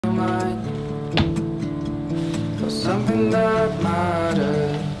something that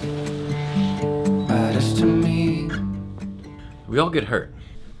matters to me. We all get hurt.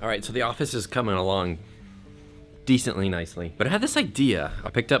 All right, so the office is coming along decently nicely, but I had this idea.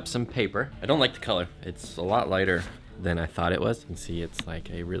 I picked up some paper. I don't like the color. It's a lot lighter than I thought it was. You can see it's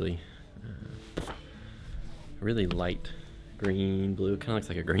like a really light green, blue, kind of looks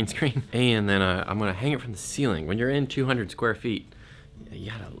like a green screen. And then I'm gonna hang it from the ceiling. When you're in 200 square feet,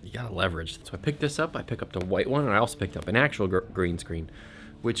 you gotta leverage. So I picked this up. I picked up the white one, and I also picked up an actual green screen,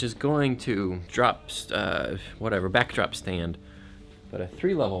 which is going to drop, backdrop stand, but a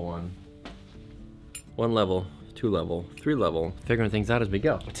 3-level one. 1 level, 2 level, 3 level, figuring things out as we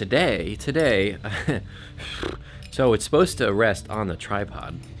go. Today, so it's supposed to rest on the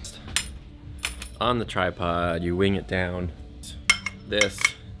tripod. On the tripod, you wing it down, this,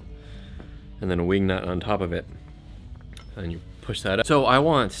 and then a wing nut on top of it, and you push that up. So I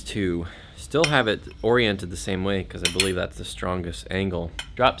want to still have it oriented the same way because I believe that's the strongest angle.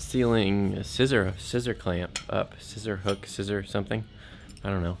 Drop ceiling scissor clamp up, scissor hook, scissor something, I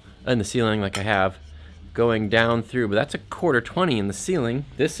don't know, in the ceiling like I have, going down through, but that's a 1/4 in the ceiling.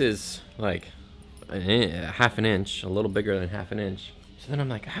 This is like half an inch, a little bigger than half an inch. So then I'm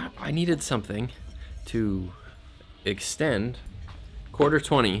like, I needed something to extend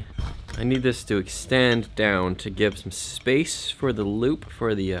 1/4. I need this to extend down to give some space for the loop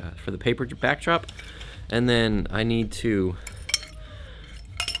for the paper backdrop, and then I need to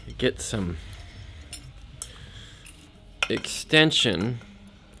get some extension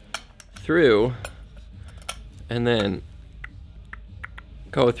through, and then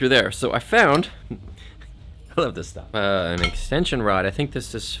go through there. So I found, I love this stuff, an extension rod. I think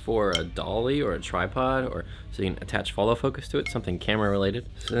this is for a dolly or a tripod, or so you can attach follow focus to it, something camera related.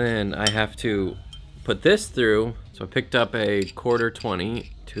 So then I have to put this through. So I picked up a 1/4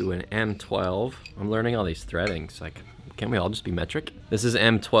 to an M12. I'm learning all these threadings. Like, can't we all just be metric? This is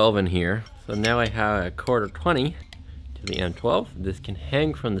M12 in here. So now I have a 1/4 to the M12. This can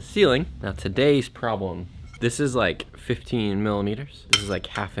hang from the ceiling. Now today's problem, this is like 15 millimeters. This is like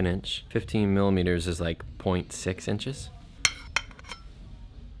half an inch. 15 millimeters is like 0.6 inches.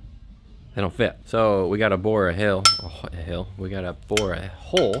 They don't fit. So we gotta bore we gotta bore a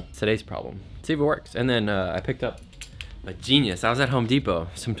hole. Today's problem. See if it works. And then I picked up my genius. I was at Home Depot.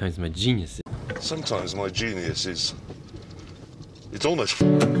 Sometimes my genius is, it's almost...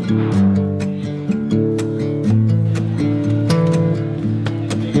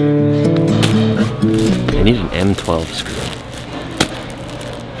 I need an M12 screw.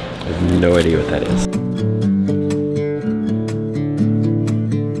 I have no idea what that is.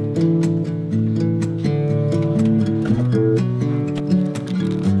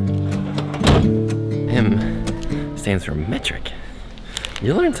 M stands for metric.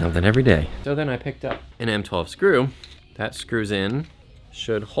 You learn something every day. So then I picked up an M12 screw. That screws in,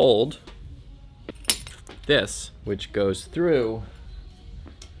 should hold this, which goes through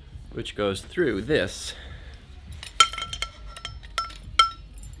this,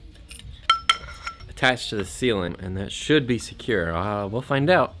 attached to the ceiling, and that should be secure. We'll find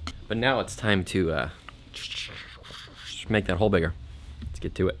out. But now it's time to make that hole bigger. Let's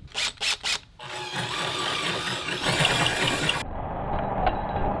get to it.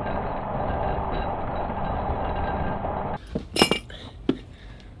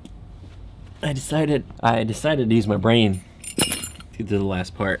 I decided to use my brain to do the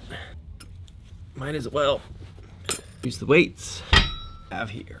last part. Might as well use the weights I have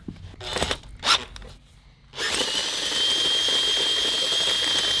here.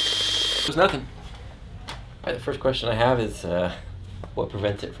 There's nothing. Alright, the first question I have is what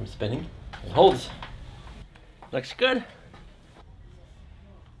prevents it from spinning? It holds. Looks good.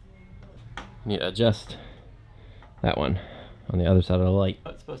 Need to adjust that one on the other side of the light.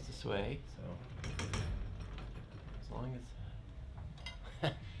 Oh, it's supposed to sway, so as long as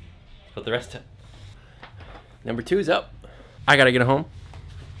put the rest up. Number 2 is up. I gotta get it home.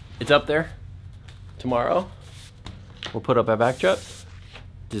 It's up there. Tomorrow we'll put up our backdrops,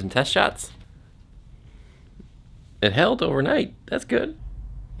 do some test shots. It held overnight. That's good.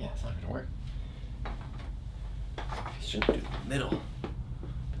 Yeah, it's not gonna work. I shouldn't do the middle,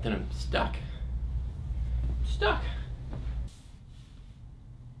 but then I'm stuck. Stuck.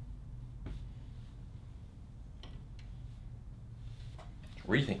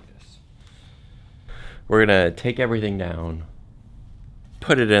 Rethink this. We're gonna take everything down,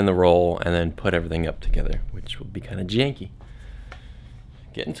 put it in the roll, and then put everything up together, which will be kind of janky.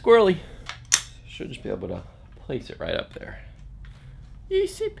 Getting squirrely. Should just be able to place it right up there.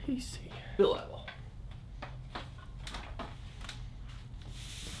 Easy peasy. Feel level.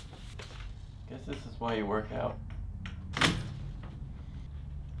 Guess this is why you work out.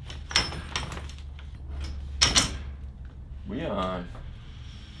 We on.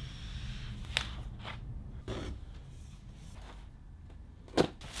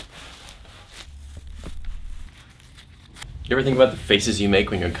 You ever think about the faces you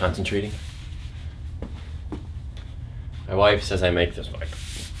make when you're concentrating? My wife says I make this like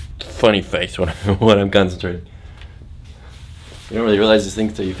funny face when I'm concentrating. You don't really realize these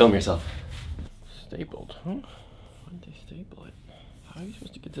things till you film yourself. Stapled, huh? Why did they staple it? How are you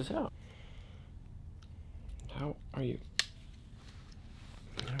supposed to get this out? How are you?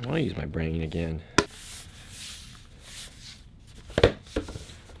 I don't want to use my brain again.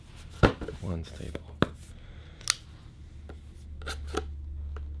 One staple.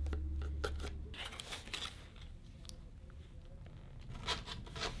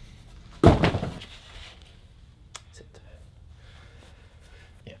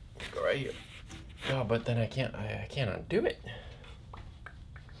 Yeah, go right here. Oh, but then I can't undo it.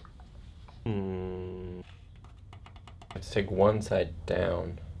 Let's take one side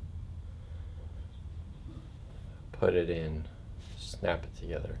down, put it in, snap it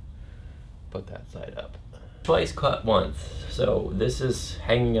together, put that side up. Twice cut once. So this is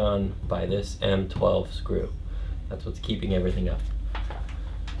hanging on by this M12 screw. That's what's keeping everything up.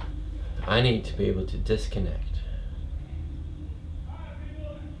 I need to be able to disconnect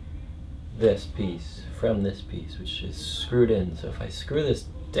this piece from this piece, which is screwed in. So if I screw this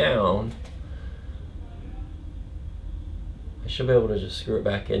down, I should be able to just screw it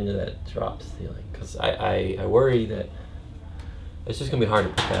back into that drop ceiling, because I worry that it's just gonna be hard to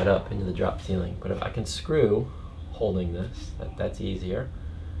put that up into the drop ceiling. But if I can screw holding this, that's easier.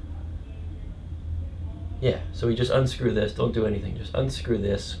 Yeah, so we just unscrew this, don't do anything, just unscrew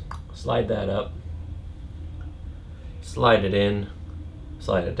this, slide that up, slide it in,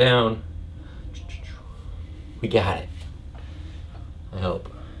 slide it down. We got it, I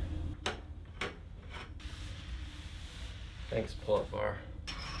hope. Thanks, pull-up bar.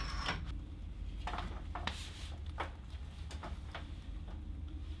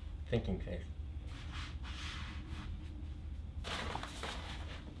 Thinking face.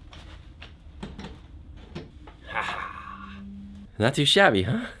 Not too shabby,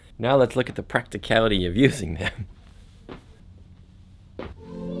 huh? Now let's look at the practicality of using them.